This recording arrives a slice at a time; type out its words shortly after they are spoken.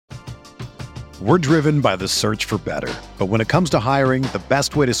We're driven by the search for better. But when it comes to hiring, the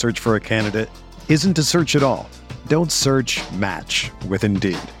best way to search for a candidate isn't to search at all. Don't search, match with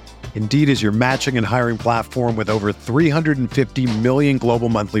Indeed. Indeed is your matching and hiring platform with over 350 million global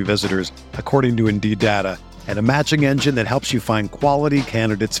monthly visitors, according to Indeed data, and a matching engine that helps you find quality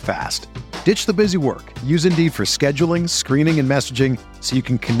candidates fast. Ditch the busy work. Use Indeed for scheduling, screening, and messaging so you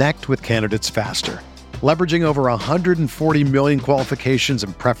can connect with candidates faster. Leveraging over 140 million qualifications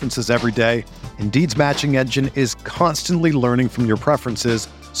and preferences every day, Indeed's matching engine is constantly learning from your preferences,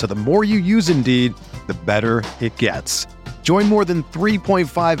 so the more you use Indeed, the better it gets. Join more than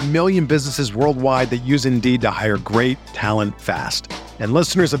 3.5 million businesses worldwide that use Indeed to hire great talent fast. And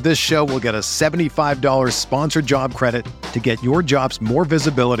listeners of this show will get a $75 sponsored job credit to get your jobs more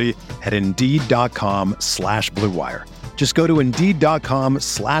visibility at Indeed.com/Blue Wire. Just go to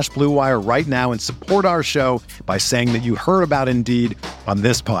Indeed.com/Blue Wire right now and support our show by saying that you heard about Indeed on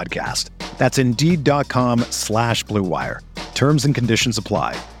this podcast. That's Indeed.com/Blue Wire. Terms and conditions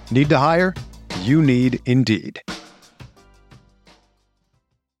apply. Need to hire? You need Indeed.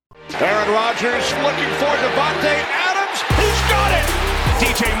 Aaron Rodgers looking for Devontae Adams. He's got it.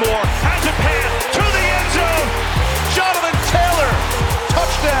 DJ Moore has a pass to the end zone. Jonathan Taylor,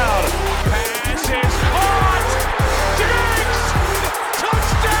 touchdown. Pass is caught. Diggs,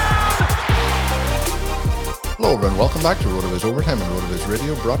 touchdown. Hello everyone, welcome back to RotoViz Overtime and RotoViz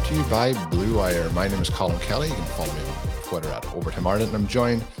Radio, brought to you by Blue Wire. My name is Colin Kelly. You can follow me on Twitter at Overtime Ireland, and I'm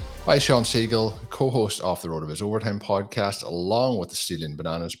joined by Sean Siegel, co-host of the RotoViz Overtime podcast, along with the Stealing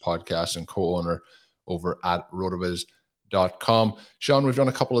Bananas podcast and co-owner over at rotoviz.com. Sean, we've done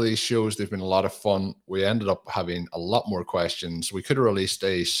a couple of these shows. They've been a lot of fun. We ended up having a lot more questions. We could have released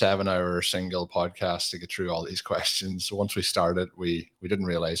a 7-hour single podcast to get through all these questions. So once we started, we didn't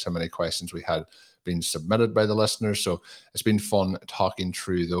realize how many questions we had been submitted by the listeners. So it's been fun talking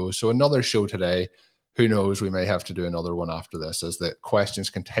through those. So another show today. Who knows, we may have to do another one after this as the questions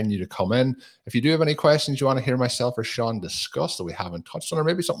continue to come in. If you do have any questions you want to hear myself or Sean discuss that we haven't touched on, or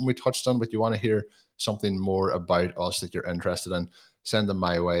maybe something we touched on, but you want to hear something more about us that you're interested in, send them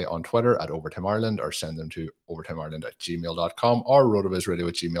my way on Twitter at Overtime Ireland, or send them to overtimeireland@gmail.com or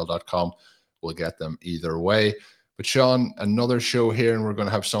rotovizradio@gmail.com. We'll get them either way. But Sean, another show here, and we're going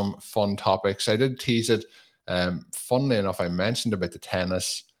to have some fun topics. I did tease it. Funnily enough, I mentioned about the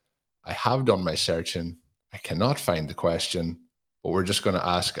tennis. I have done my searching. I cannot find the question, but we're just going to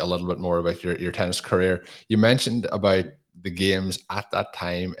ask a little bit more about your tennis career. You mentioned about the games at that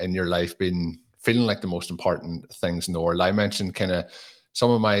time in your life feeling like the most important things in the world. I mentioned kind of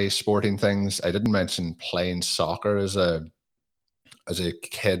some of my sporting things. I didn't mention playing soccer as a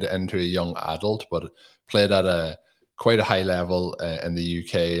kid into a young adult, but played at quite a high level in the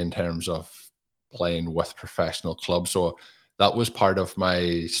UK in terms of playing with professional clubs. So that was part of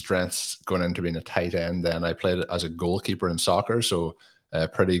my strengths going into being a tight end. Then I played as a goalkeeper in soccer, so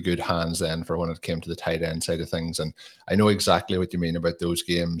pretty good hands then for when it came to the tight end side of things. And I know exactly what you mean about those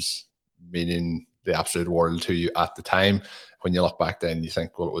games meaning the absolute world to you at the time. When you look back then, you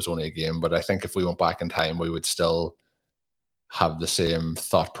think, well, it was only a game. But I think if we went back in time, we would still have the same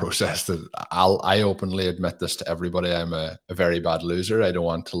thought process. That I openly admit this to everybody. I'm a very bad loser. I don't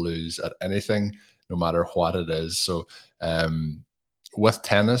want to lose at anything, no matter what it is. So with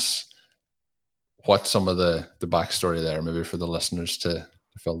tennis, what's some of the backstory there, maybe for the listeners to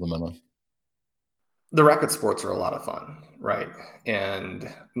fill them in on? The racket sports are a lot of fun, right? And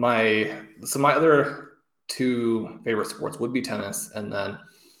my other two favorite sports would be tennis, and then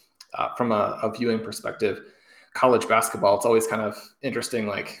from a viewing perspective, college basketball. It's always kind of interesting,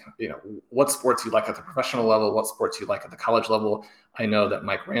 like, what sports you like at the professional level, what sports you like at the college level. I know that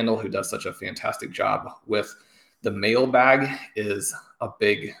Mike Randall, who does such a fantastic job with the mailbag, is a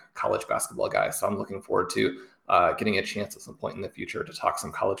big college basketball guy. So I'm looking forward to getting a chance at some point in the future to talk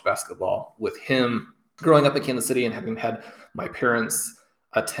some college basketball with him. Growing up in Kansas City and having had my parents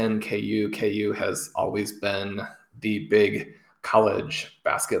attend KU has always been the big college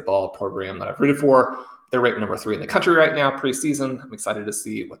basketball program that I've rooted for. They're ranked number 3 in the country right now, preseason. I'm excited to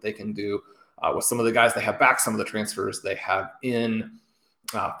see what they can do with some of the guys they have back, some of the transfers they have in.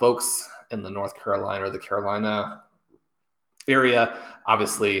 Folks in the North Carolina or the Carolina area,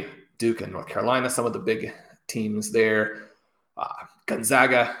 obviously Duke and North Carolina, some of the big teams there.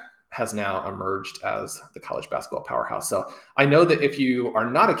 Gonzaga has now emerged as the college basketball powerhouse. So I know that if you are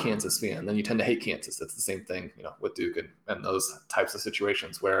not a Kansas fan, then you tend to hate Kansas. It's the same thing, with Duke and those types of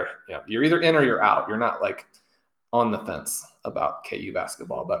situations where you're either in or you're out. You're not like on the fence about KU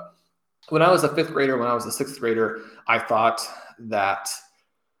basketball. But when I was a 5th grader, when I was a 6th grader, I thought that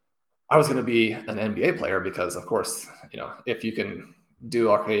I was going to be an NBA player because, of course, if you can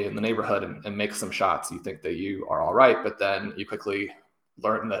do okay in the neighborhood and make some shots, you think that you are all right, but then you quickly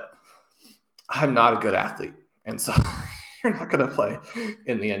learn that I'm not a good athlete. And so you're not going to play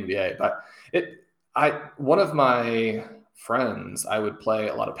in the NBA. But one of my friends I would play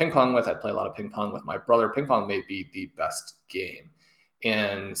a lot of ping pong with. I'd play a lot of ping pong with my brother. Ping pong may be the best game.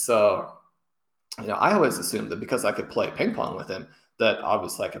 And so, I always assumed that because I could play ping pong with him, that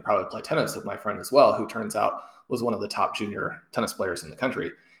obviously I could probably play tennis with my friend as well, who turns out was one of the top junior tennis players in the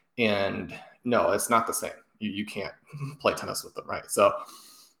country. And no, it's not the same. You can't play tennis with them, right? So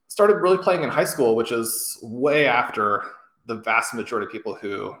started really playing in high school, which is way after the vast majority of people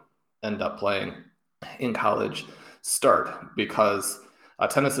who end up playing in college start, because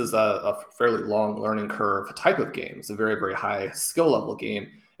tennis is a fairly long learning curve type of game. It's a very, very high skill level game.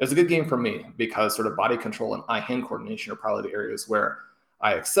 It's a good game for me because sort of body control and eye-hand coordination are probably the areas where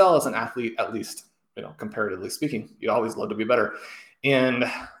I excel as an athlete, at least, comparatively speaking. You'd always love to be better. And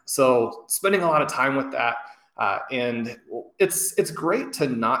so spending a lot of time with that, and it's great to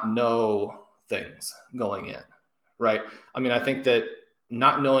not know things going in, right? I mean, I think that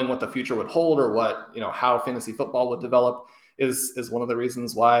not knowing what the future would hold or what, how fantasy football would develop is one of the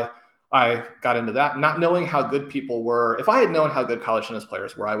reasons why I got into that. Not knowing how good people were. If I had known how good college tennis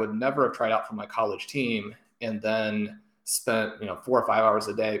players were, I would never have tried out for my college team and then spent, 4 or 5 hours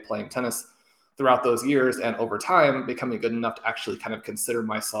a day playing tennis throughout those years, and over time becoming good enough to actually kind of consider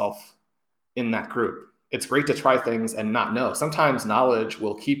myself in that group. It's great to try things and not know. Sometimes knowledge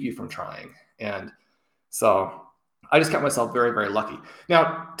will keep you from trying. And so I just kept myself very, very lucky.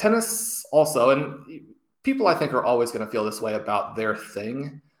 Now, tennis also, and people I think are always going to feel this way about their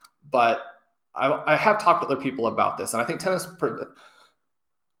thing, but I have talked with other people about this, and I think tennis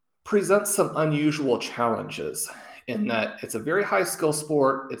presents some unusual challenges in that it's a very high skill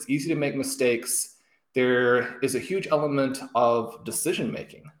sport. It's easy to make mistakes. There is a huge element of decision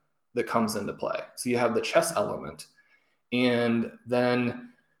making that comes into play. So you have the chess element, and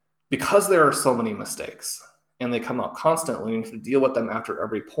then because there are so many mistakes and they come up constantly and you have to deal with them after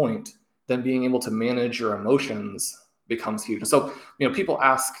every point, then being able to manage your emotions becomes huge. So, people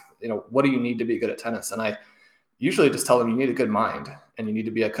ask, what do you need to be good at tennis? And I usually just tell them you need a good mind and you need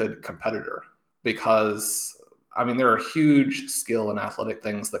to be a good competitor, because there are huge skill and athletic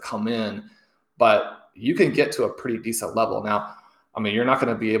things that come in, but you can get to a pretty decent level. Now, you're not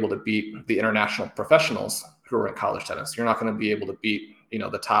going to be able to beat the international professionals who are in college tennis. You're not going to be able to beat,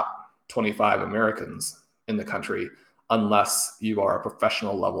 the top 25 Americans in the country unless you are a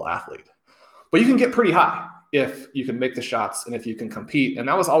professional level athlete. But you can get pretty high if you can make the shots and if you can compete. And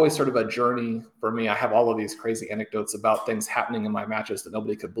that was always sort of a journey for me. I have all of these crazy anecdotes about things happening in my matches that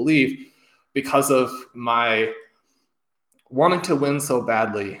nobody could believe because of my wanting to win so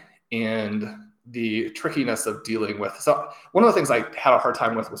badly and the trickiness of dealing with. So one of the things I had a hard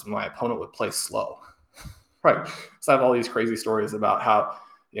time with was when my opponent would play slow, right? So I have all these crazy stories about how,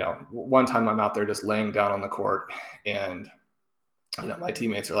 one time I'm out there just laying down on the court and, my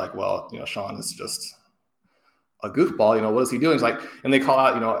teammates are like, well, Sean is just a goofball. What is he doing? He's like, and they call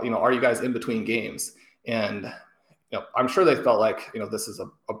out, are you guys in between games? And, I'm sure they felt like, this is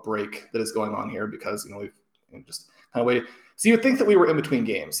a break that is going on here because, we've just kind of waited. So you would think that we were in between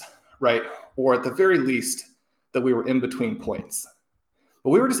games, right? Or at the very least that we were in between points.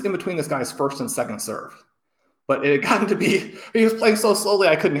 But we were just in between this guy's first and second serve. But it had gotten to be, he was playing so slowly,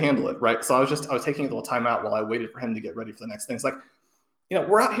 I couldn't handle it, right? So I was taking a little time out while I waited for him to get ready for the next thing. It's like,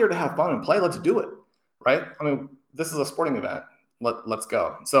 we're out here to have fun and play. Let's do it, right? This is a sporting event. Let's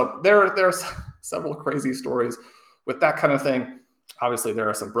go. So there's several crazy stories with that kind of thing. Obviously, there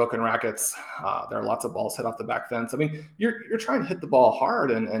are some broken rackets. There are lots of balls hit off the back fence. You're trying to hit the ball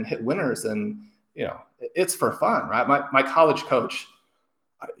hard and hit winners, and it's for fun, right? My college coach,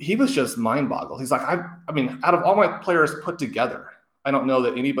 he was just mind-boggled. He's like, out of all my players put together, I don't know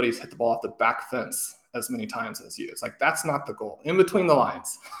that anybody's hit the ball off the back fence as many times as you. It's like, that's not the goal. In between the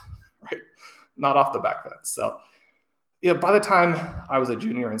lines, right? Not off the back fence. So, by the time I was a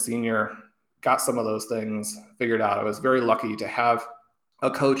junior and senior, got some of those things figured out. I was very lucky to have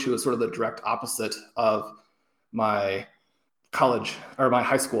a coach who was sort of the direct opposite of my my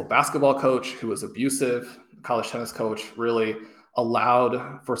high school basketball coach, who was abusive. The college tennis coach really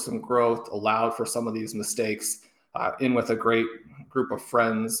allowed for some growth, allowed for some of these mistakes, in with a great group of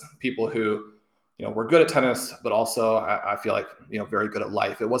friends, people who, were good at tennis, but also I feel like, very good at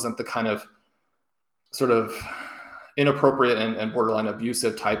life. It wasn't the kind of sort of inappropriate and borderline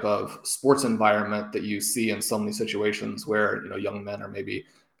abusive type of sports environment that you see in so many situations where, young men are maybe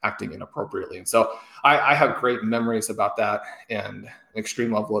acting inappropriately. And so I have great memories about that and an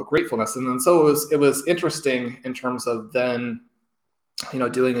extreme level of gratefulness. And then so it was interesting in terms of then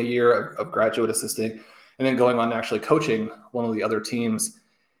doing a year of graduate assisting and then going on to actually coaching one of the other teams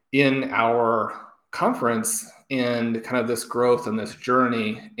in our conference, and kind of this growth and this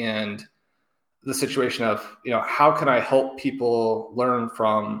journey and the situation of, how can I help people learn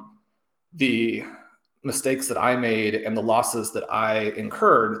from the mistakes that I made and the losses that I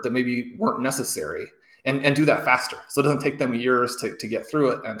incurred that maybe weren't necessary, and do that faster. So it doesn't take them years to get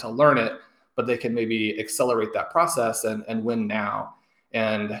through it and to learn it, but they can maybe accelerate that process and win now.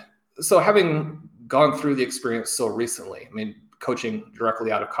 And so having gone through the experience so recently, coaching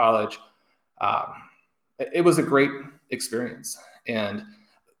directly out of college, it was a great experience. And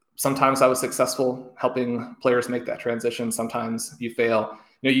sometimes I was successful helping players make that transition. Sometimes you fail.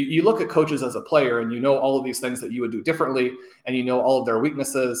 You look at coaches as a player and all of these things that you would do differently, and all of their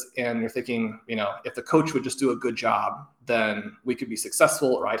weaknesses, and you're thinking, if the coach would just do a good job, then we could be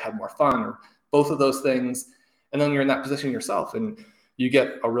successful, or I'd have more fun, or both of those things. And then you're in that position yourself, and you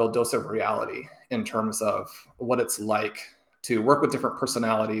get a real dose of reality in terms of what it's like to work with different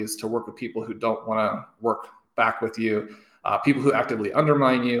personalities, to work with people who don't want to work back with you, people who actively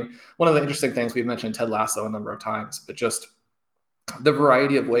undermine you. One of the interesting things, we've mentioned Ted Lasso a number of times, but just the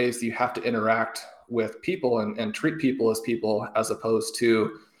variety of ways you have to interact with people and treat people as opposed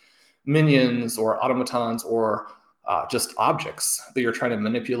to minions or automatons or just objects that you're trying to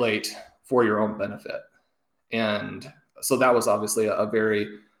manipulate for your own benefit. And so that was obviously a very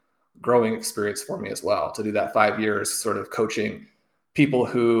growing experience for me as well, to do that 5 years sort of coaching people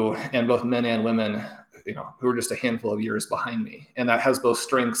who, and both men and women, who are just a handful of years behind me. And that has both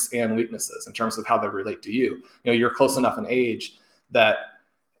strengths and weaknesses in terms of how they relate to you. You're close enough in age that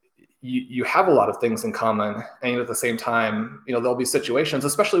you have a lot of things in common. And at the same time, there'll be situations,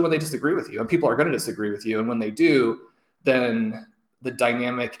 especially when they disagree with you, and people are going to disagree with you. And when they do, then the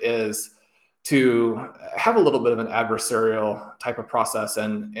dynamic is to have a little bit of an adversarial type of process.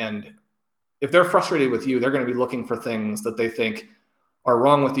 And if they're frustrated with you, they're going to be looking for things that they think are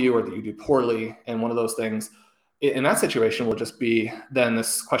wrong with you or that you do poorly. And one of those things in that situation will just be then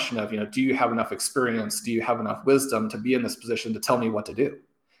this question of, do you have enough experience? Do you have enough wisdom to be in this position to tell me what to do?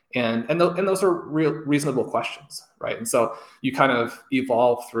 And those are real reasonable questions, right? And so you kind of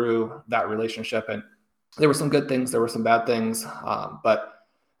evolve through that relationship. And there were some good things, there were some bad things, but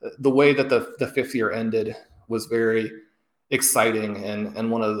the way that the fifth year ended was very exciting,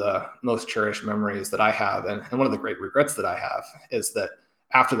 and one of the most cherished memories that I have, and one of the great regrets that I have, is that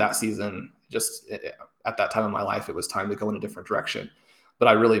after that season, just at that time in my life, it was time to go in a different direction. But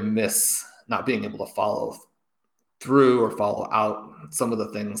I really miss not being able to follow through or follow out some of the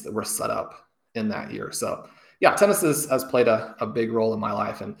things that were set up in that year. So yeah, tennis has played a big role in my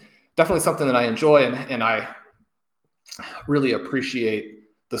life, and definitely something that I enjoy, and I really appreciate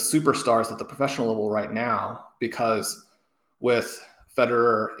the superstars at the professional level right now, because with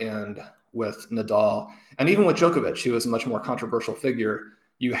Federer and with Nadal, and even with Djokovic, who is a much more controversial figure,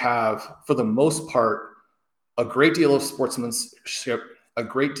 you have, for the most part, a great deal of sportsmanship, a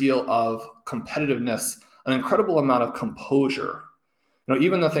great deal of competitiveness, an incredible amount of composure.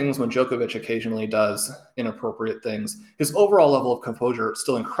 Even the things when Djokovic occasionally does inappropriate things, his overall level of composure is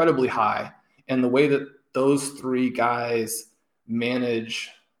still incredibly high. And the way that those three guys manage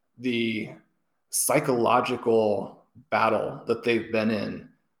the psychological battle that they've been in,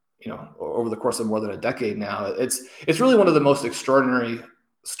 over the course of more than a decade now, it's really one of the most extraordinary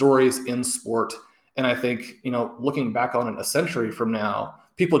stories in sport. And I think, looking back on it a century from now,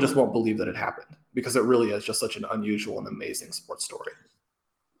 people just won't believe that it happened, because it really is just such an unusual and amazing sports story.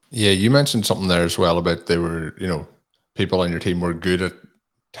 Yeah, you mentioned something there as well about they were, people on your team were good at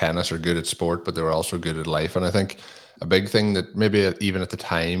tennis or good at sport, but they were also good at life. And I think a big thing that maybe even at the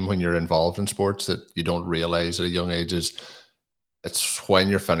time when you're involved in sports that you don't realize at a young age is it's when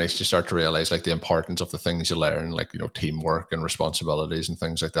you're finished, you start to realize like the importance of the things you learn, like, teamwork and responsibilities and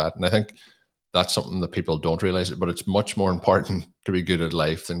things like that. And I think that's something that people don't realize, but it's much more important to be good at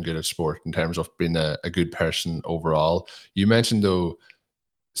life than good at sport in terms of being a good person overall. You mentioned though,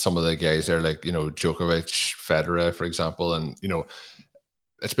 some of the guys there, like, Djokovic, Federer, for example, and,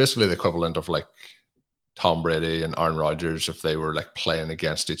 it's basically the equivalent of like Tom Brady and Aaron Rodgers if they were like playing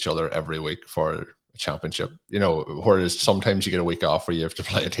against each other every week for a championship, whereas sometimes you get a week off where you have to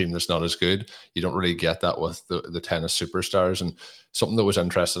play a team that's not as good. You don't really get that with the tennis superstars. And something that was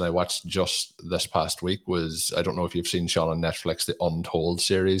interesting I watched just this past week was, I don't know if you've seen, Sean, on Netflix, the Untold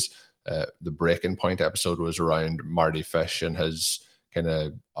series. The Breaking Point episode was around Marty Fish and his kind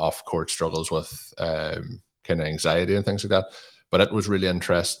of off-court struggles with kind of anxiety and things like that. But it was really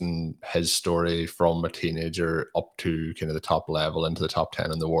interesting, his story from a teenager up to kind of the top level into the top 10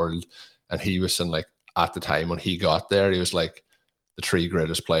 in the world. And he was saying, like, at the time when he got there, he was like, the three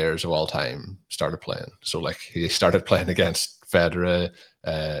greatest players of all time started playing. So like he started playing against Federer,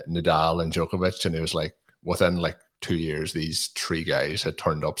 Nadal, and Djokovic, and it was like within like 2 years, these three guys had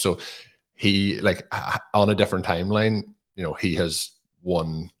turned up. So he, like, on a different timeline, he has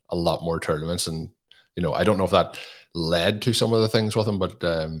won a lot more tournaments, and I don't know if that led to some of the things with him, but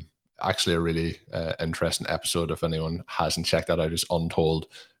actually a really interesting episode. If anyone hasn't checked that out, is Untold,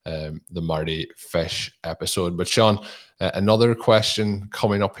 the Marty Fish episode. But Sean, another question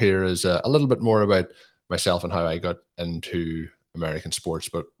coming up here is a little bit more about myself and how I got into American sports,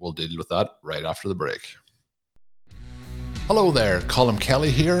 but we'll deal with that right after the break. Hello there, Colin Kelly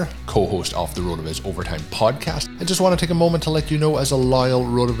here, co-host of the RotoViz Overtime podcast. I just want to take a moment to let you know, as a loyal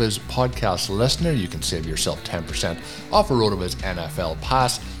RotoViz podcast listener, you can save yourself 10% off a RotoViz NFL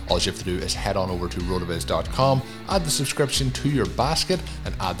pass. All you have to do is head on over to rotoviz.com, add the subscription to your basket,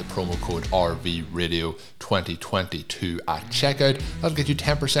 and add the promo code RVRadio2022 at checkout. That'll get you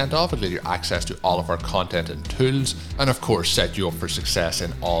 10% off. It'll get you access to all of our content and tools, and of course set you up for success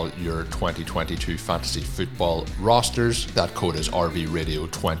in all your 2022 fantasy football rosters. That code is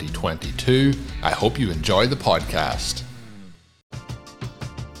RVRadio2022. I hope you enjoy the podcast.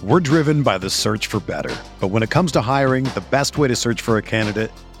 We're driven by the search for better. But when it comes to hiring, the best way to search for a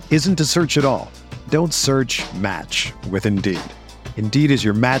candidate isn't to search at all. Don't search, match with Indeed. Indeed is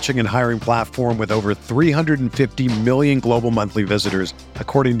your matching and hiring platform with over 350 million global monthly visitors,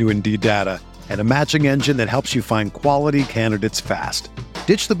 according to Indeed data, and a matching engine that helps you find quality candidates fast.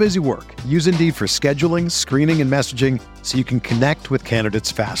 Ditch the busy work. Use Indeed for scheduling, screening, and messaging so you can connect with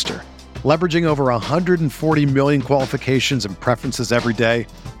candidates faster. Leveraging over 140 million qualifications and preferences every day,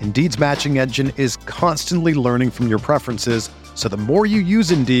 Indeed's matching engine is constantly learning from your preferences, so the more you use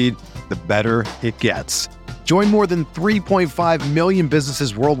Indeed, the better it gets. Join more than 3.5 million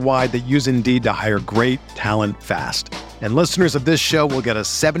businesses worldwide that use Indeed to hire great talent fast. And listeners of this show will get a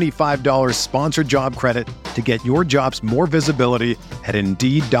 $75 sponsored job credit to get your jobs more visibility at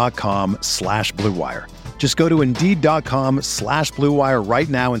Indeed.com/Blue Wire. Just go to Indeed.com/Blue Wire right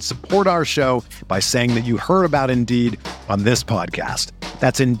now and support our show by saying that you heard about Indeed on this podcast.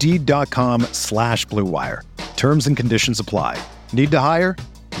 That's Indeed.com/Blue Wire. Terms and conditions apply. Need to hire?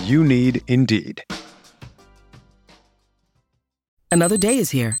 You need Indeed. Another day is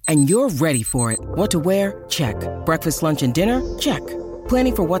here, and you're ready for it. What to wear? Check. Breakfast, lunch, and dinner? Check.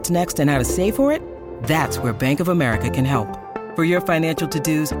 Planning for what's next and how to save for it? That's where Bank of America can help. For your financial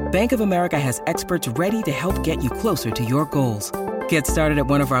to-dos, Bank of America has experts ready to help get you closer to your goals. Get started at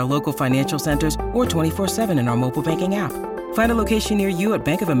one of our local financial centers or 24/7 in our mobile banking app. Find a location near you at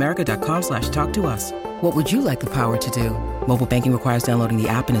bankofamerica.com/talktous. What would you like the power to do? Mobile banking requires downloading the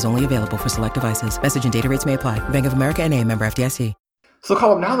app and is only available for select devices. Message and data rates may apply. Bank of America NA, member FDIC. So,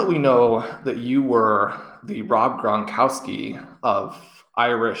 Colin, now that we know that you were the Rob Gronkowski of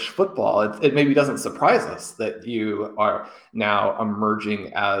Irish football, it maybe doesn't surprise us that you are now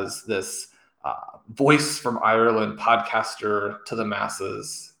emerging as this voice from Ireland, podcaster to the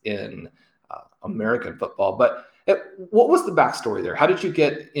masses in American football. But what was the backstory there? How did you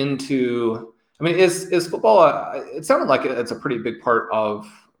get into? I mean, is football? It sounded like it's a pretty big part of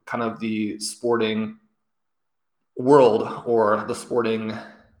kind of the sporting world or the sporting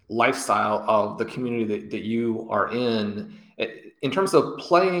lifestyle of the community that you are in terms of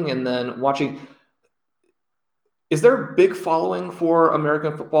playing and then watching. Is there a big following for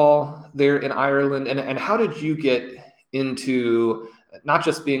American football there in Ireland? And how did you get into not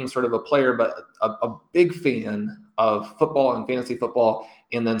just being sort of a player, but a big fan of football and fantasy football,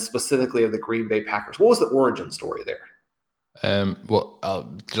 and then specifically of the Green Bay Packers? What was the origin story there? Well,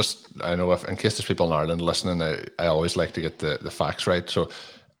 I know in case there's people in Ireland listening, I always like to get the facts right. So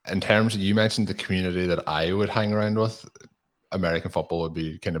in terms of, you mentioned the community that I would hang around with, American football would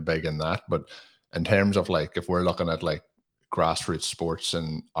be kind of big in that. But in terms of like, if we're looking at like grassroots sports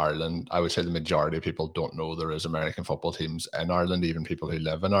in Ireland, I would say the majority of people don't know there is American football teams in Ireland, even people who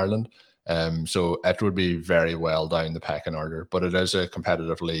live in Ireland. So it would be very well down the pecking order, but it is a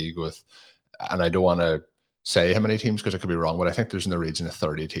competitive league with, and I don't want to say how many teams because I could be wrong, but I think there's in the region of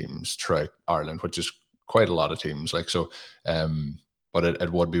 30 teams throughout Ireland, which is quite a lot of teams. Like, so, but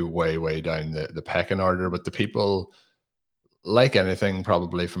it would be way, way down the pecking order. But the people, like anything,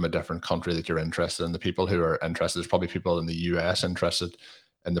 probably from a different country that you're interested in, the people who are interested, there's probably people in the US interested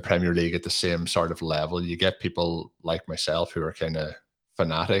in the Premier League at the same sort of level. You get people like myself who are kind of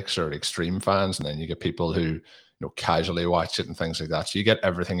fanatics or extreme fans, and then you get people who, casually watch it and things like that. So you get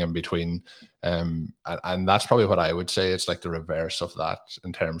everything in between. And that's probably what I would say. It's like the reverse of that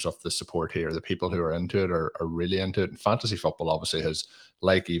in terms of the support here. The people who are into it are really into it. And fantasy football obviously has,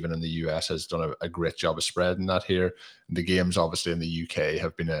 like even in the US, has done a great job of spreading that here. And the games obviously in the UK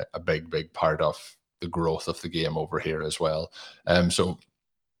have been a big part of the growth of the game over here as well. So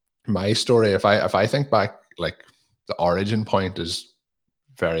my story, if I think back, like the origin point is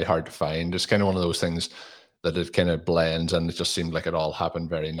very hard to find. It's kind of one of those things that it kind of blends, and it just seemed like it all happened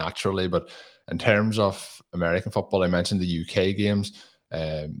very naturally. But in terms of American football, I mentioned the UK games.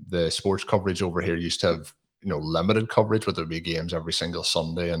 The sports coverage over here used to have limited coverage, but there'd be games every single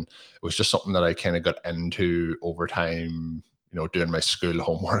Sunday, and it was just something that I kind of got into over time. Doing my school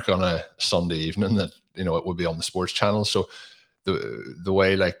homework on a Sunday evening, that it would be on the sports channel. So the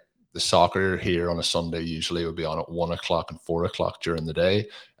way like the soccer here on a Sunday usually would be on at 1 o'clock and 4 o'clock during the day.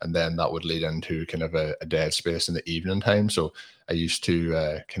 And then that would lead into kind of a dead space in the evening time. So I used to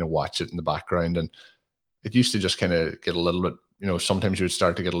kind of watch it in the background, and it used to just kind of get a little bit, sometimes you would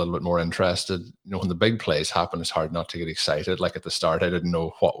start to get a little bit more interested. When the big plays happen, it's hard not to get excited. Like at the start, I didn't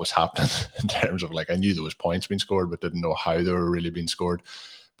know what was happening in terms of, like, I knew there was points being scored, but didn't know how they were really being scored.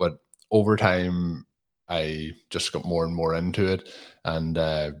 But over time, I just got more and more into it. And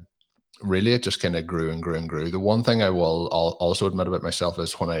really it just kind of grew and grew and grew. The one thing I will also admit about myself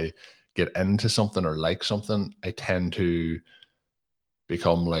is when I get into something or like something, I tend to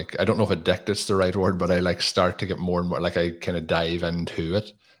become, like, I don't know if addicted's the right word, but I like start to get more and more, like I kind of dive into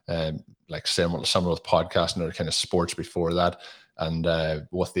it. Like similar with podcasting or kind of sports before that. And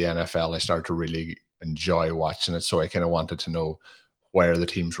with the NFL, I started to really enjoy watching it. So I kind of wanted to know where the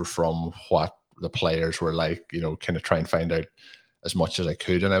teams were from, what the players were like, kind of try and find out as much as I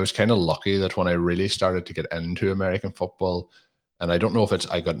could. And I was kind of lucky that when I really started to get into American football, and I don't know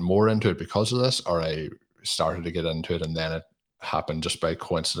if I got more into it because of this, or I started to get into it and then it happened just by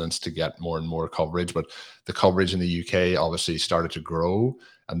coincidence to get more and more coverage. But the coverage in the UK obviously started to grow,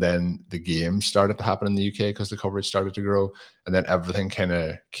 and then the games started to happen in the UK because the coverage started to grow, and then everything kind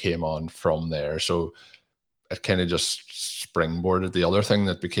of came on from there. So it kind of just springboarded. The other thing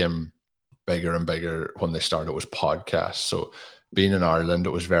that became bigger and bigger when they started was podcasts. So being in Ireland,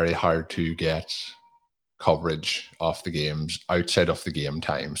 it was very hard to get coverage of the games outside of the game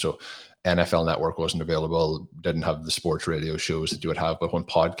time. So NFL Network wasn't available, didn't have the sports radio shows that you would have. But when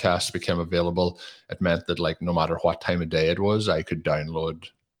podcasts became available, it meant that, like, no matter what time of day it was, I could download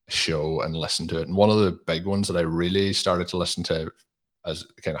a show and listen to it. And one of the big ones that I really started to listen to as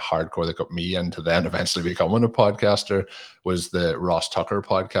kind of hardcore that got me into then eventually becoming a podcaster was the Ross Tucker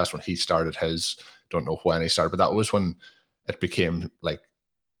podcast when he started his. Don't know when he started, but that was when it became like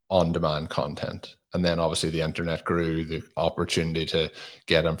on-demand content. And then obviously the internet grew, the opportunity to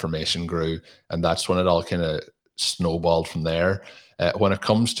get information grew, and that's when it all kind of snowballed from there. When it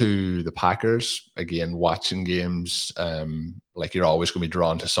comes to the Packers, again, watching games, like, you're always going to be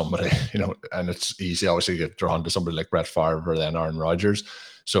drawn to somebody, and it's easy obviously to get drawn to somebody like Brett Favre or then Aaron Rodgers.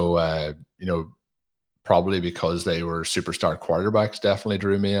 So, probably because they were superstar quarterbacks definitely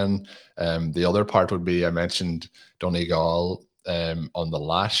drew me in. The other part would be, I mentioned Donegal on the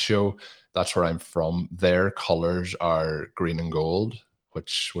last show. That's where I'm from. Their colors are green and gold,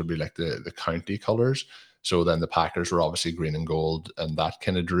 which would be like the county colors. So then the Packers were obviously green and gold, and that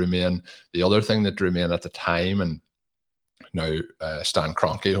kind of drew me in. The other thing that drew me in at the time, and now Stan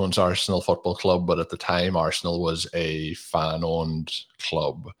Kroenke owns Arsenal Football Club, but at the time Arsenal was a fan-owned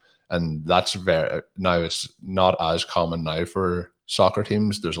club. And that's now it's not as common now for soccer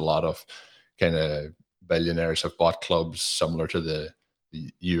teams. There's a lot of kind of billionaires have bought clubs similar to the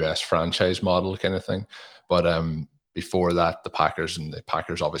US franchise model kind of thing. But before that, the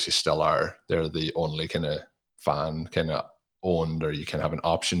Packers obviously still are. They're the only kind of fan kind of owned, or you can have an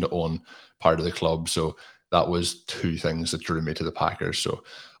option to own part of the club. So that was two things that drew me to the Packers. So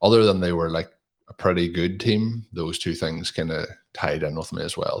other than they were like a pretty good team, those two things kind of tied in with me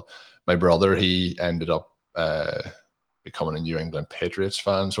as well. My brother, he ended up becoming a New England Patriots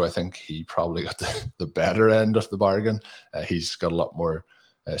fan, so I think he probably got the better end of the bargain. He's got a lot more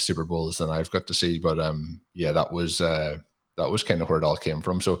Super Bowls than I've got to see, but yeah, that was kind of where it all came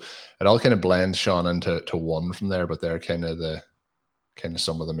from. So it all kind of blends, Sean, into one from there, but they're kind of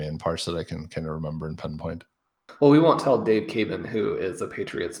some of the main parts that I can kind of remember and pinpoint. Well, we won't tell Dave Caban, who is a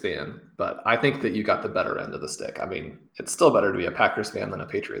Patriots fan, but I think that you got the better end of the stick. I mean, it's still better to be a Packers fan than a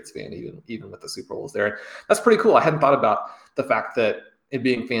Patriots fan, even with the Super Bowls there. That's pretty cool. I hadn't thought about the fact that it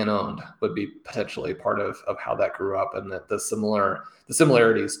being fan owned would be potentially part of how that grew up, and that the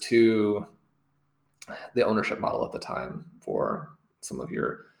similarities to the ownership model at the time for some of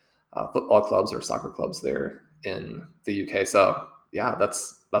your football clubs or soccer clubs there in the UK. So yeah,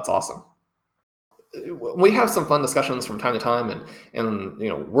 that's awesome. We have some fun discussions from time to time,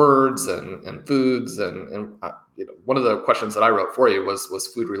 and words and foods, and one of the questions that I wrote for you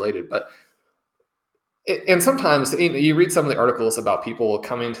was food related, but. And sometimes you read some of the articles about people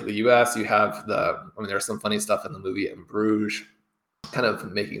coming to the U.S. You have there's some funny stuff in the movie in Bruges, kind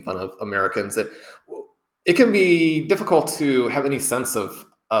of making fun of Americans. That it can be difficult to have any sense of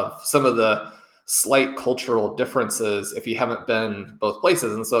some of the slight cultural differences if you haven't been both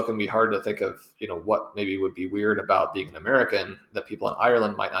places, and so it can be hard to think of what maybe would be weird about being an American that people in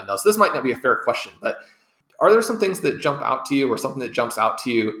Ireland might not know. So this might not be a fair question, but are there some things that jump out to you, or something that jumps out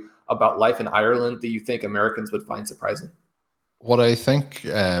to you about life in Ireland that you think Americans would find surprising? What I think,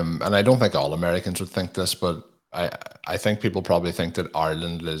 and I don't think all Americans would think this, but I think people probably think that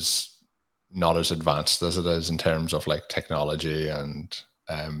Ireland is not as advanced as it is in terms of like technology and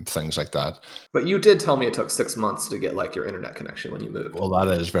things like that. But you did tell me it took 6 months to get like your internet connection when you moved. Well, that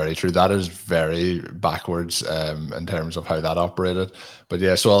is very true. That is very backwards in terms of how that operated. But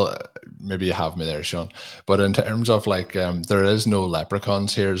yeah, so maybe you have me there, Sean. But in terms of like, there is no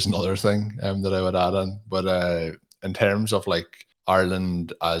leprechauns here is another thing that I would add in. But in terms of like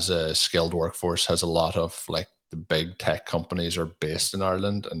Ireland as a skilled workforce has a lot of like the big tech companies are based in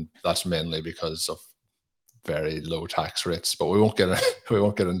Ireland, and that's mainly because of very low tax rates. But we won't get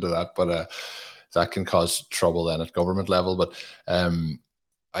into that. But that can cause trouble then at government level. But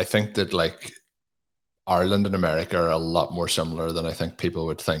I think that like Ireland and America are a lot more similar than I think people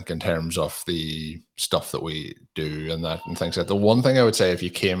would think in terms of the stuff that we do and things like that. The one thing I would say if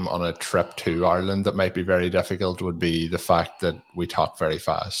you came on a trip to Ireland that might be very difficult would be the fact that we talk very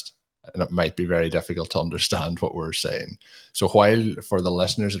fast, and it might be very difficult to understand what we're saying. So while for the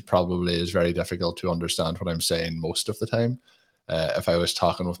listeners, it probably is very difficult to understand what I'm saying most of the time, if I was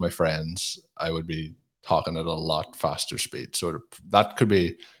talking with my friends, I would be talking at a lot faster speed. So that could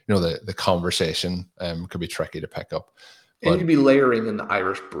be, the conversation could be tricky to pick up. And you'd be layering in the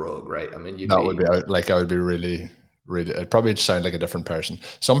Irish brogue, right? I mean, I would be really, really, it'd probably sound like a different person.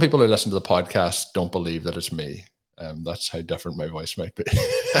 Some people who listen to the podcast don't believe that it's me. That's how different my voice might be.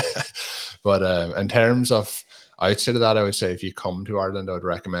 But in terms of outside of that, I would say if you come to Ireland, I would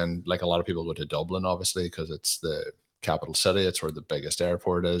recommend, like a lot of people go to Dublin, obviously, because it's the capital city. It's where the biggest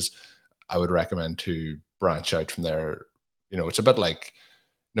airport is. I would recommend to branch out from there. It's a bit like,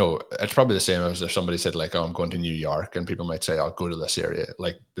 it's probably the same as if somebody said like, oh, I'm going to New York, and people might say, I'll go to this area.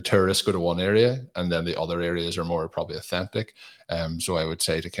 Like the tourists go to one area, and then the other areas are more probably authentic. So I would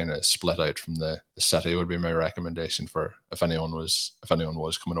say to kind of split out from the city would be my recommendation for if anyone was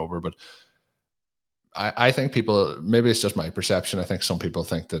coming over. But I think people, maybe it's just my perception, I think some people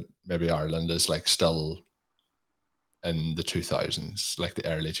think that maybe Ireland is like still in the 2000s, like the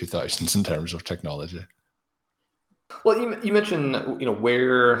early 2000s in terms of technology. Well, you mentioned,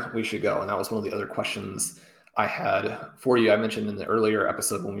 where we should go. And that was one of the other questions I had for you. I mentioned in the earlier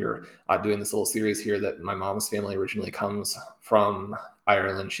episode when we were doing this little series here that my mom's family originally comes from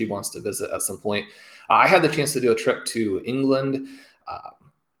Ireland. She wants to visit at some point. I had the chance to do a trip to England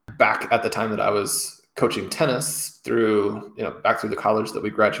back at the time that I was coaching tennis back through the college that we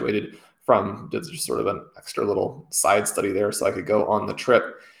graduated from. Did just sort of an extra little side study there so I could go on the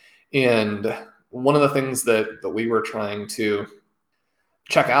trip. And one of the things that we were trying to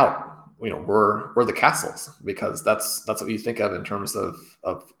check out, were the castles, because that's what you think of in terms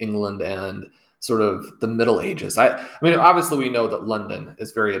of England and sort of the Middle Ages. I mean, obviously we know that London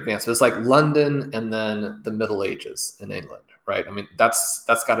is very advanced, but it's like London and then the Middle Ages in England, right? I mean, that's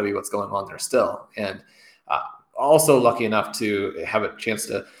got to be what's going on there still. And also lucky enough to have a chance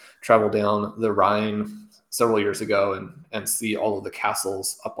to travel down the Rhine several years ago and see all of the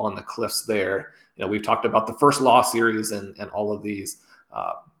castles up on the cliffs there. We've talked about the First Law series and all of these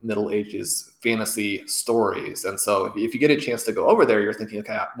Middle Ages fantasy stories. And so if you get a chance to go over there, you're thinking,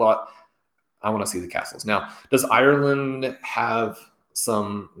 okay, well, I want to see the castles. Now, does Ireland have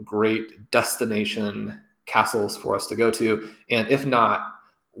some great destination castles for us to go to? And if not,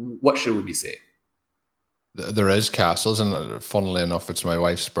 what should we be seeing? There is castles, and funnily enough, it's my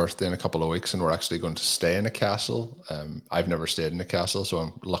wife's birthday in a couple of weeks, and we're actually going to stay in a castle. I've never stayed in a castle, so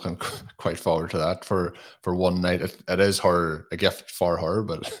I'm looking quite forward to that for one night. It is a gift for her,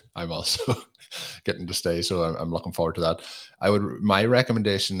 but I'm also getting to stay, so I'm looking forward to that. My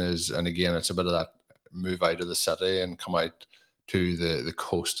recommendation is, and again, it's a bit of that move out of the city and come out to the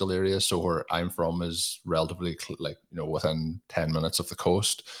coastal area. So where I'm from is relatively within 10 minutes of the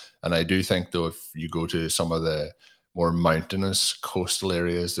coast. And I do think though, if you go to some of the more mountainous coastal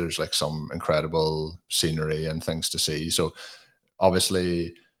areas, there's like some incredible scenery and things to see. So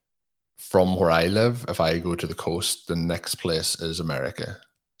obviously from where I live, if I go to the coast, the next place is America.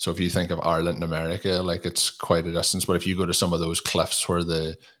 So if you think of Ireland and America, like it's quite a distance. But if you go to some of those cliffs where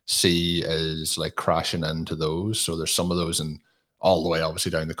the sea is like crashing into those, so there's some of those in all the way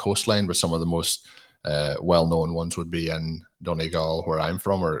obviously down the coastline, but some of the most well-known ones would be in Donegal, where I'm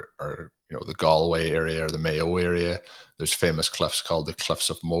from, or the Galway area or the Mayo area. There's famous cliffs called the Cliffs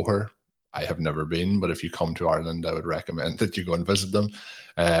of Moher. I have never been, but if you come to Ireland, I would recommend that you go and visit them.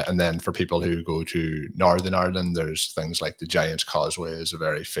 And then for people who go to Northern Ireland, there's things like the Giant's Causeway is a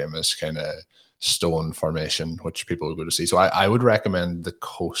very famous kind of stone formation, which people go to see. So I would recommend the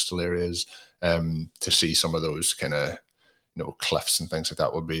coastal areas to see some of those kind of cliffs and things like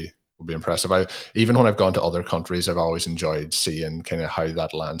that would be impressive. Even when I've gone to other countries, I've always enjoyed seeing kind of how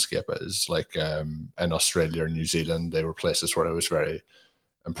that landscape is. Like in Australia or New Zealand, they were places where I was very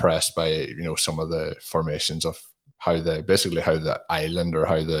impressed by some of the formations of how the island or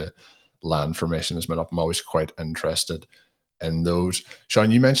how the land formation is made up. I'm always quite interested in those. Sean,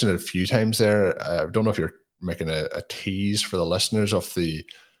 you mentioned it a few times there. I don't know if you're making a tease for the listeners of the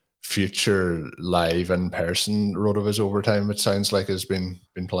future live in-person RotoViz overtime. It sounds like has been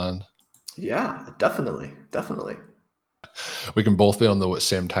planned. Yeah, definitely. We can both be on the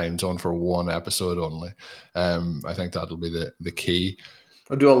same time zone for one episode only. I think that'll be the key.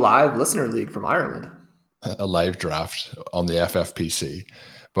 We'll do a live listener league from Ireland. A live draft on the FFPC.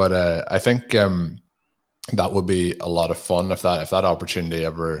 But I think that would be a lot of fun if that opportunity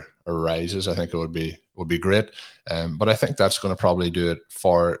ever arises. I think it would be great. But I think that's going to probably do it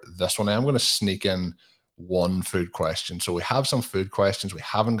for this one. I'm going to sneak in one food question. So we have some food questions. We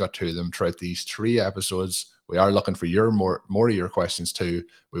haven't got to them throughout these 3 episodes. We are looking for your more of your questions too.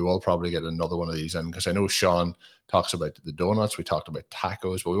 We will probably get another one of these in because I know Sean talks about the donuts. We talked about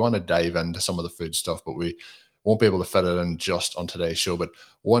tacos, but we want to dive into some of the food stuff, but we won't be able to fit it in just on today's show. But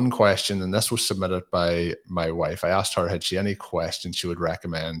one question, and this was submitted by my wife. I asked her, had she any questions she would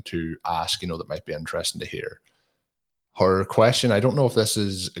recommend to ask, that might be interesting to hear. Her question, I don't know if this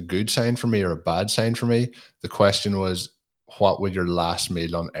is a good sign for me or a bad sign for me. The question was, what would your last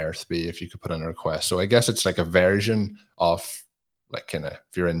meal on earth be if you could put in a request? So I guess it's like a version of like kind of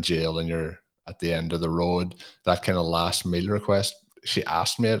if you're in jail and you're at the end of the road, that kind of last meal request. She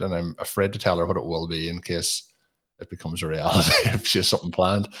asked me it and I'm afraid to tell her what it will be in case it becomes a reality if she has something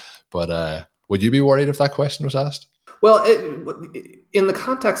planned. But would you be worried if that question was asked? Well, in the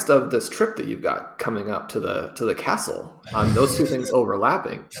context of this trip that you've got coming up to the castle, those two things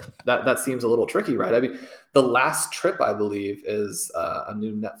overlapping, that seems a little tricky, right? I mean, the last trip, I believe, is a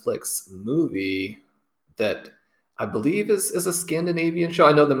new Netflix movie that I believe is a Scandinavian show.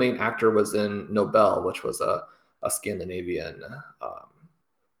 I know the main actor was in Nobel, which was a Scandinavian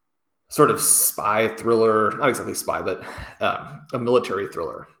sort of spy thriller, not exactly spy, but a military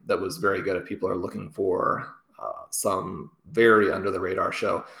thriller that was very good if people are looking for some very under the radar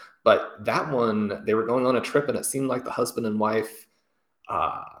show. But that one, they were going on a trip and it seemed like the husband and wife,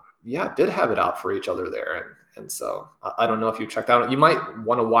 did have it out for each other there. And so I don't know if you checked out, you might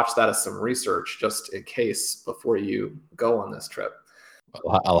want to watch that as some research just in case before you go on this trip.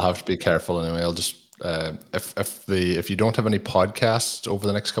 I'll have to be careful anyway. I'll just, if you don't have any podcasts over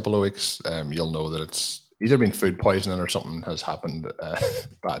the next couple of weeks, you'll know that it's either been food poisoning or something has happened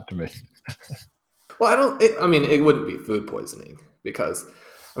bad to me. Well, it wouldn't be food poisoning because,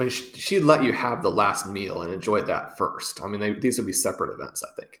 she'd let you have the last meal and enjoy that first. These would be separate events, I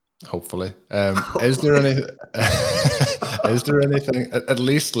think. Hopefully. Is there anything, at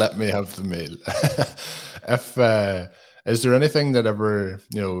least let me have the meal. Is there anything that ever,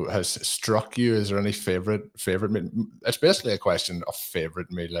 has struck you? Is there any favorite meal? It's basically a question of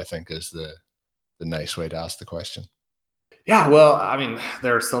favorite meal, I think is the nice way to ask the question. Yeah, well,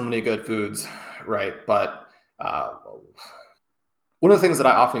 there are so many good foods, right? But one of the things that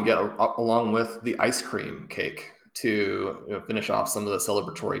I often get along with the ice cream cake to finish off some of the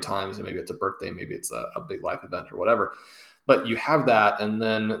celebratory times, and maybe it's a birthday, maybe it's a big life event or whatever. But you have that, and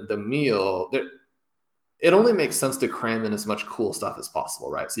then the meal, it only makes sense to cram in as much cool stuff as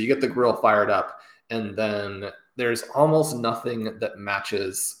possible, right? So you get the grill fired up, and then there's almost nothing that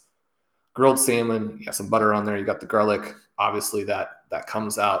matches grilled salmon. You got some butter on there. You got the garlic. Obviously, that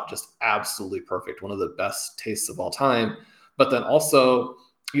comes out just absolutely perfect. One of the best tastes of all time. But then also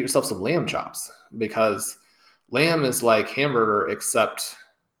get yourself some lamb chops because lamb is like hamburger, except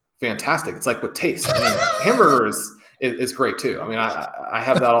fantastic. It's like with taste. Hamburger is great too. I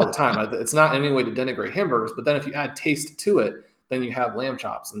have that all the time. It's not in any way to denigrate hamburgers, but then if you add taste to it, then you have lamb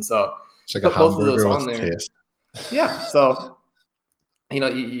chops. And so it's like a hamburger with taste. Yeah. So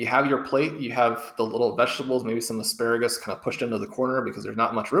you have your plate, you have the little vegetables, maybe some asparagus kind of pushed into the corner because there's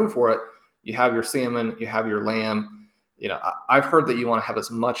not much room for it. You have your salmon, you have your lamb. I've heard that you want to have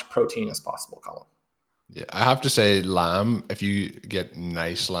as much protein as possible, Colin. Yeah, I have to say lamb, if you get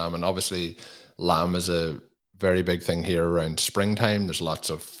nice lamb, and obviously lamb is a very big thing here around springtime. There's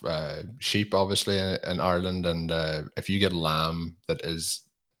lots of sheep, obviously, in Ireland. And if you get lamb that is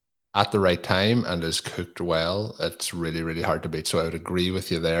at the right time and is cooked well, it's really, really hard to beat. So I would agree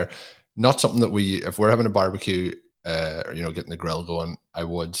with you there. Not something that if we're having a barbecue, or, getting the grill going, I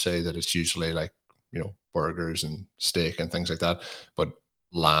would say that it's usually like, burgers and steak and things like that. But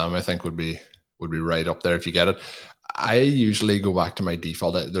lamb, I think, would be right up there if you get it. I usually go back to my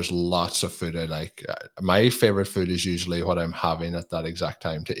default. There's lots of food I like. My favorite food is usually what I'm having at that exact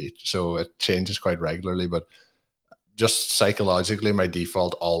time to eat. So it changes quite regularly, but just psychologically, my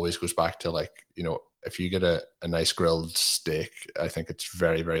default always goes back to, like, if you get a nice grilled steak, I think it's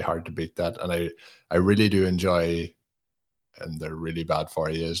very, very hard to beat that. And I really do enjoy, and they're really bad for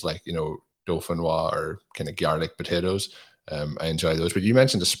you, is like, dauphinoise or kind of garlic potatoes. I enjoy those. But you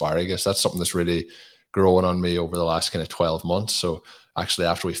mentioned asparagus. That's something that's really growing on me over the last kind of 12 months. So actually,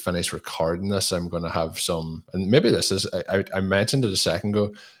 after we finish recording this, I'm going to have some, and maybe this is, I mentioned it a second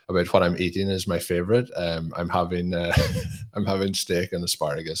ago about what I'm eating is my favorite. I'm having steak and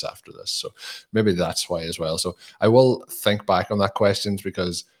asparagus after this. So maybe that's why as well. So I will think back on that questions,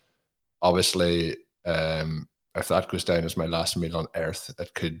 because obviously, if that goes down as my last meal on earth,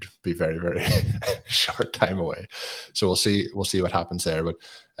 it could be very, very short time away. So we'll see what happens there. But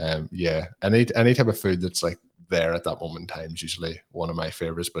yeah, any type of food that's like there at that moment in time is usually one of my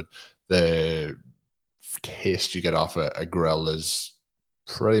favorites. But the taste you get off a grill is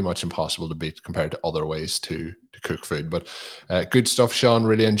pretty much impossible to beat compared to other ways to cook food. But good stuff, Sean.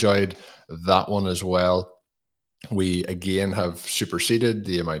 Really enjoyed that one as well. We again have superseded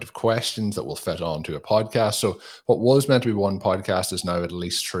the amount of questions that will fit onto a podcast. So what was meant to be one podcast is now at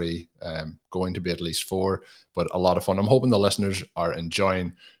least 3, going to be at least 4, but a lot of fun. I'm hoping the listeners are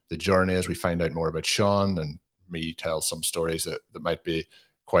enjoying the journey as we find out more about Sean and me tell some stories that might be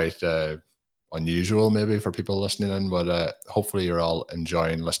quite unusual maybe for people listening in, but hopefully you're all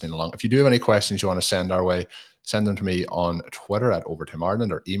enjoying listening along. If you do have any questions you want to send our way, send them to me on Twitter at Overtime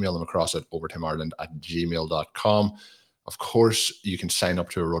Ireland, or email them across at overtimeireland@gmail.com. Of course, you can sign up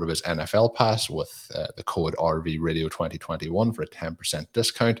to a RotoViz NFL Pass with the code RVRadio2021 for a 10%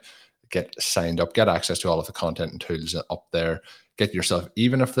 discount. Get signed up, get access to all of the content and tools up there. Get yourself,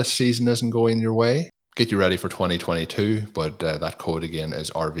 even if this season isn't going your way, get you ready for 2022. But that code again is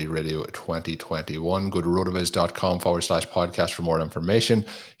RVRadio2021. Go to rotoviz.com/podcast for more information.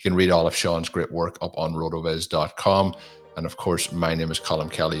 You can read all of Sean's great work up on rotoviz.com. And of course, my name is Colin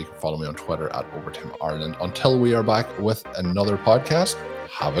Kelly. You can follow me on Twitter at Overtime Ireland. Until we are back with another podcast,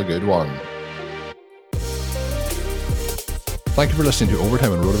 have a good one. Thank you for listening to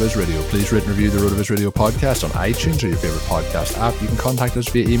Overtime on RotoViz Radio. Please rate and review the RotoViz Radio podcast on iTunes or your favorite podcast app. You can contact us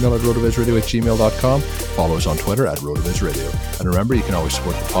via email at rotovizradio@gmail.com. Follow us on Twitter at RotoViz Radio. And remember, you can always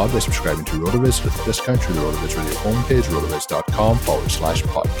support the pod by subscribing to RotoViz with a discount through the RotoViz Radio homepage,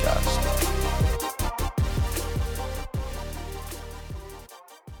 rotoviz.com/podcast.